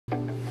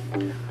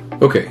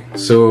Okay,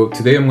 so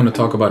today I'm going to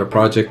talk about a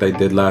project I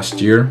did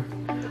last year.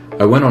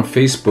 I went on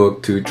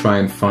Facebook to try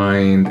and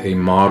find a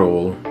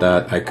model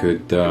that I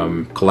could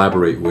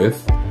collaborate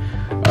with.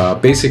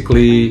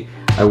 Basically,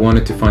 I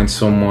wanted to find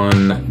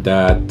someone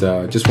that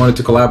just wanted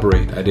to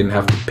collaborate. I didn't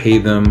have to pay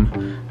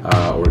them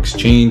or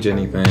exchange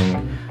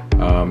anything,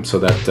 so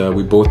that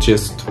we both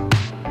just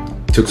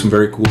took some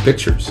very cool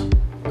pictures.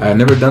 I had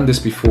never done this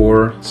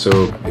before, so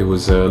it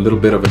was a little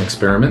bit of an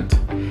experiment.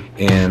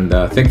 And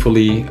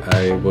thankfully,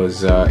 I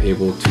was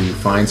able to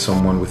find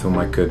someone with whom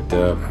I could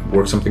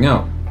work something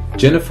out.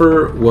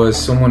 Jennifer was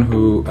someone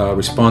who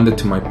responded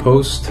to my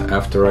post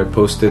after I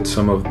posted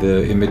some of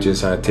the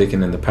images I had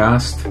taken in the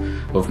past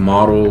of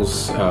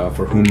models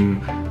for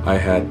whom I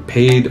had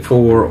paid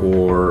for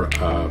or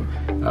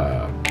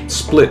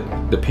split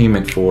the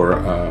payment for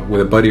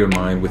with a buddy of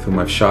mine with whom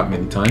I've shot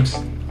many times.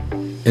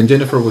 And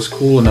Jennifer was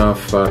cool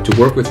enough to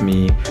work with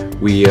me.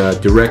 We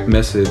direct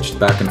messaged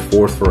back and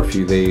forth for a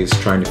few days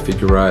trying to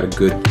figure out a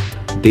good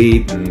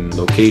date and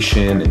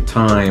location and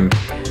time.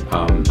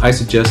 I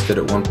suggested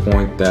at one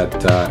point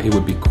that it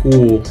would be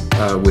cool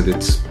with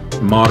its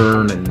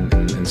modern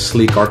and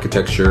sleek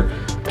architecture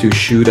to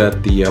shoot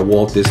at the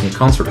Walt Disney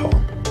Concert Hall.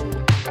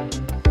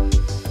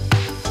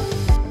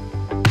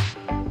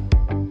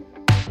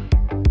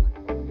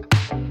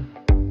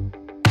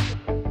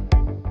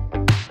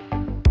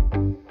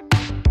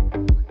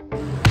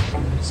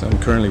 So I'm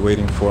currently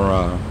waiting for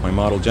my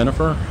model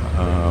Jennifer.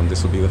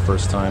 This will be the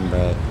first time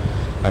that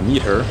I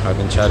meet her. I've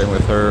been chatting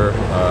with her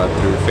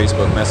through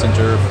Facebook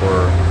Messenger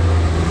for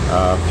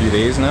a few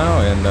days now,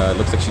 and it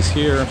looks like she's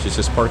here. She's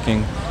just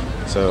parking,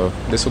 so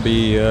this will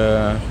be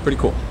pretty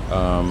cool.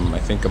 I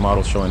think a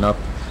model showing up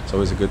is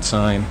always a good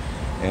sign,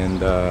 and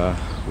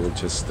we'll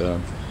just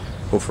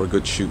hope for a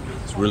good shoot.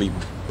 It's really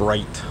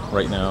bright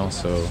right now,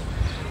 so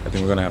I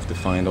think we're gonna have to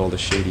find all the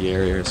shady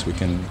areas we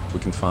can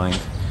find,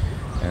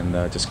 and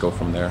just go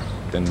from there.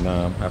 Then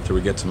after we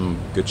get some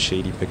good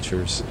shady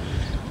pictures,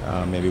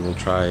 maybe we'll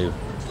try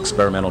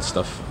experimental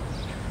stuff.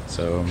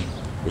 So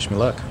wish me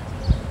luck.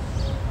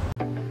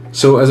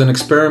 So as an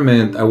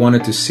experiment, I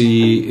wanted to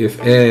see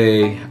if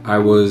I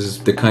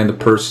was the kind of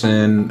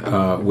person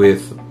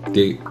with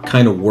the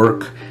kind of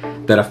work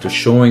that after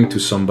showing to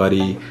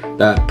somebody,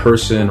 that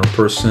person or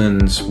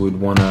persons would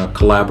want to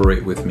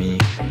collaborate with me.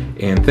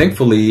 And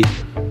thankfully,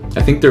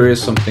 I think there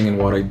is something in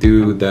what I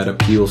do that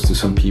appeals to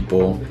some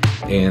people,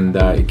 and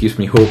it gives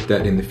me hope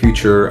that in the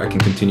future I can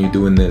continue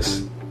doing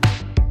this.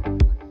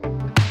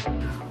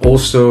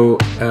 Also,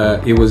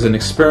 it was an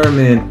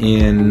experiment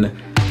in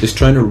just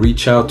trying to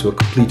reach out to a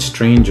complete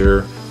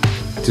stranger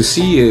to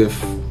see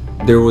if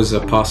there was a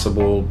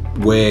possible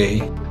way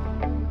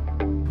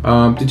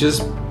to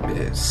just,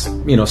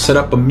 set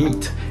up a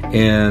meet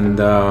and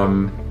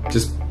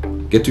just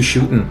get to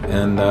shooting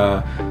and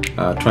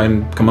try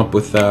and come up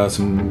with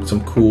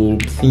some cool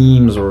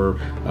themes or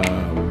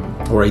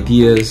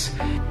ideas.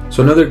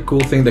 So another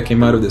cool thing that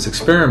came out of this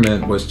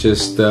experiment was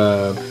just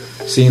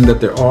seeing that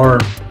there are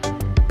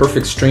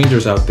perfect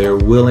strangers out there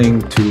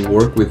willing to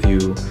work with you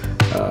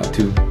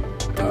to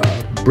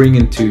bring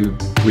into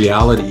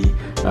reality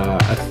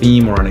a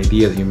theme or an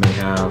idea that you may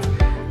have,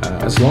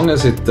 as long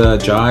as it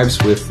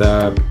jives with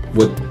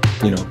what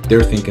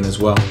they're thinking as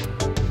well.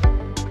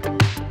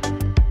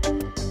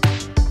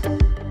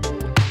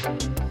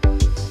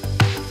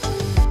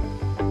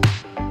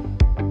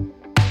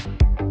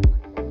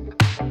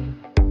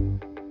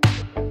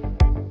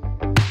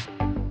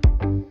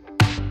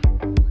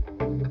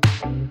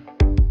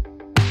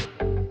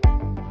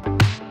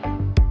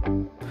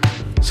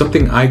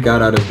 Something I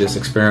got out of this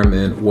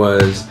experiment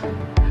was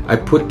I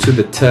put to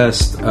the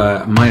test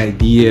my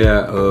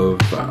idea of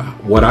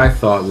what I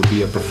thought would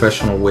be a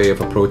professional way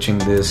of approaching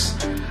this.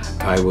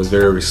 I was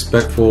very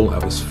respectful, I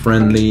was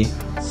friendly.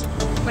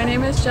 My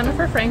name is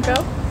Jennifer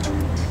Franco.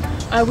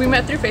 We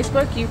met through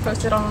Facebook. You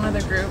posted on one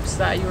of the groups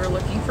that you were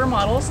looking for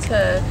models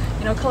to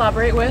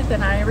collaborate with,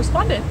 and I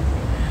responded.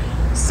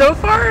 So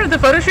far, the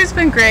photo shoot's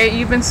been great.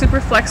 You've been super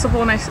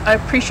flexible, and I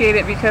appreciate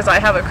it because I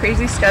have a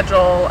crazy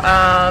schedule.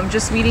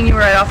 Just meeting you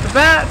right off the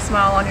bat,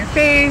 smile on your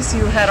face.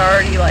 You had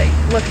already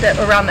looked at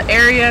around the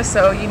area,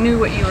 so you knew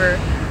what you were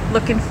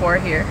looking for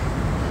here.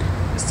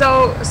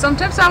 So some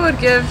tips I would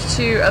give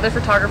to other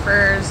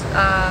photographers: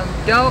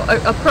 don't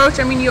approach.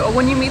 I mean,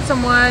 when you meet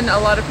someone, a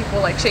lot of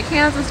people shake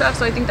hands and stuff.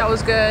 So I think that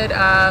was good.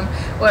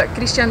 What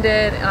Christian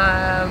did,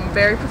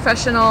 very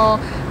professional.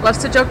 Loves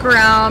to joke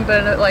around,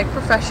 but in a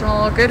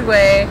professional, good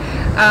way.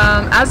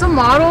 As a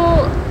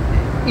model,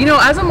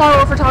 as a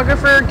model or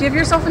photographer, give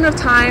yourself enough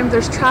time.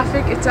 There's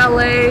traffic, it's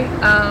LA,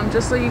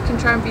 just so you can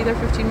try and be there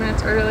 15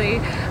 minutes early.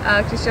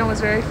 Christian was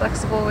very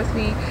flexible with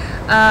me.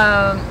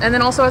 And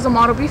then also as a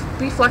model,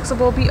 be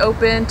flexible, be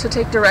open to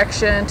take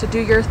direction, to do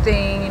your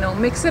thing,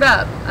 mix it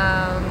up.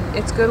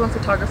 It's good when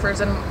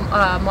photographers and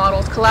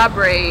models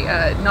collaborate,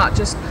 not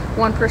just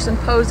one person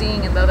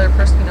posing and the other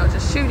person,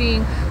 just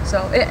shooting.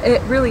 So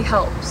it really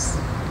helps.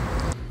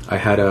 I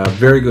had a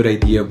very good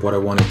idea of what I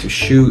wanted to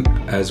shoot,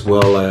 as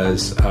well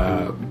as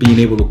being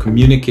able to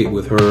communicate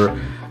with her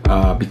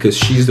because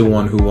she's the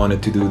one who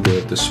wanted to do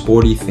the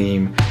sporty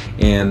theme,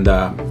 and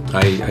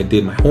I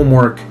did my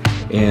homework,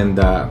 and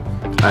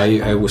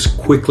I was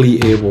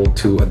quickly able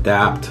to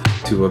adapt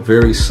to a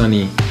very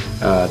sunny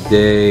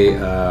day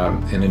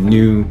in a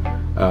new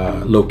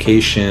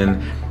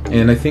location,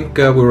 and I think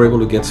we were able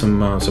to get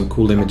some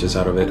cool images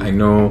out of it. I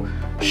know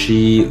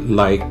she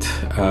liked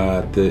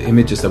the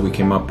images that we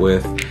came up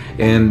with,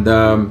 and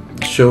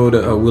showed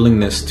a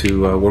willingness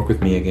to work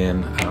with me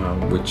again,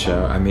 which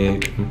I may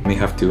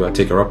have to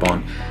take her up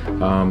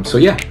on. So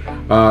yeah,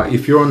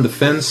 if you're on the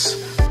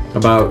fence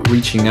about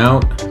reaching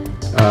out,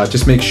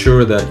 just make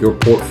sure that your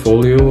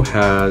portfolio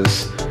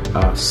has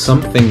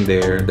something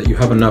there, that you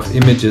have enough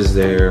images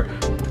there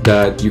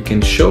that you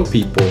can show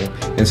people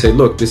and say,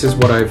 look, this is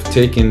what I've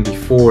taken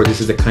before, this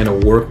is the kind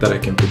of work that I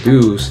can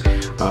produce.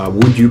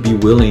 Would you be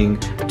willing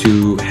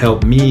to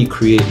help me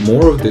create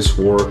more of this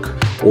work,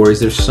 or is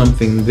there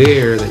something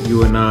there that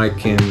you and I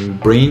can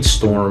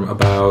brainstorm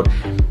about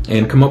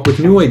and come up with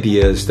new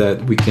ideas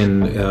that we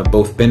can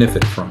both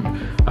benefit from?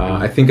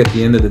 I think at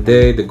the end of the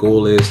day, the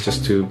goal is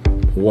just to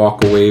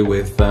walk away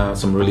with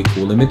some really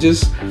cool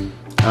images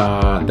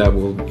that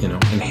will,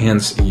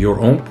 enhance your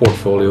own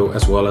portfolio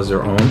as well as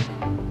their own.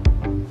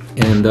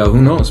 And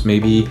who knows,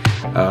 maybe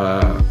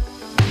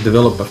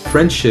develop a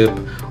friendship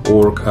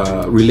or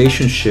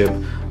relationship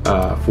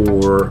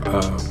for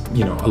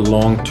a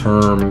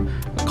long-term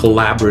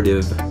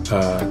collaborative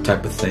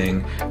type of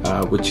thing,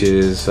 which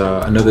is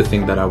another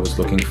thing that I was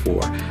looking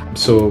for.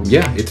 So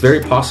yeah, it's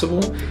very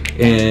possible,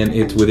 and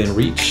it's within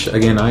reach.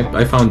 Again,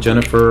 I found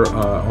Jennifer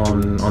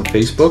on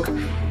Facebook,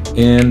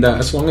 and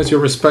as long as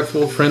you're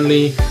respectful,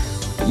 friendly,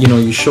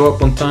 you show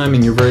up on time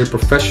and you're very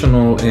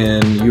professional,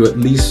 and you at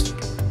least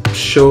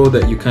show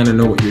that you kind of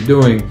know what you're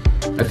doing,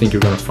 I think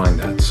you're gonna find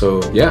that.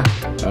 So yeah,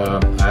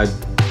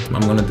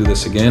 I'm gonna do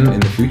this again in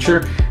the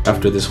future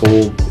after this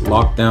whole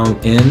lockdown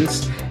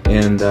ends,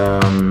 and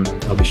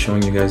I'll be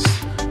showing you guys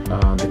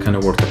the kind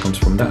of work that comes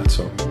from that.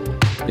 So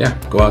yeah,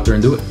 go out there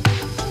and do it.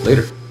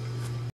 Later.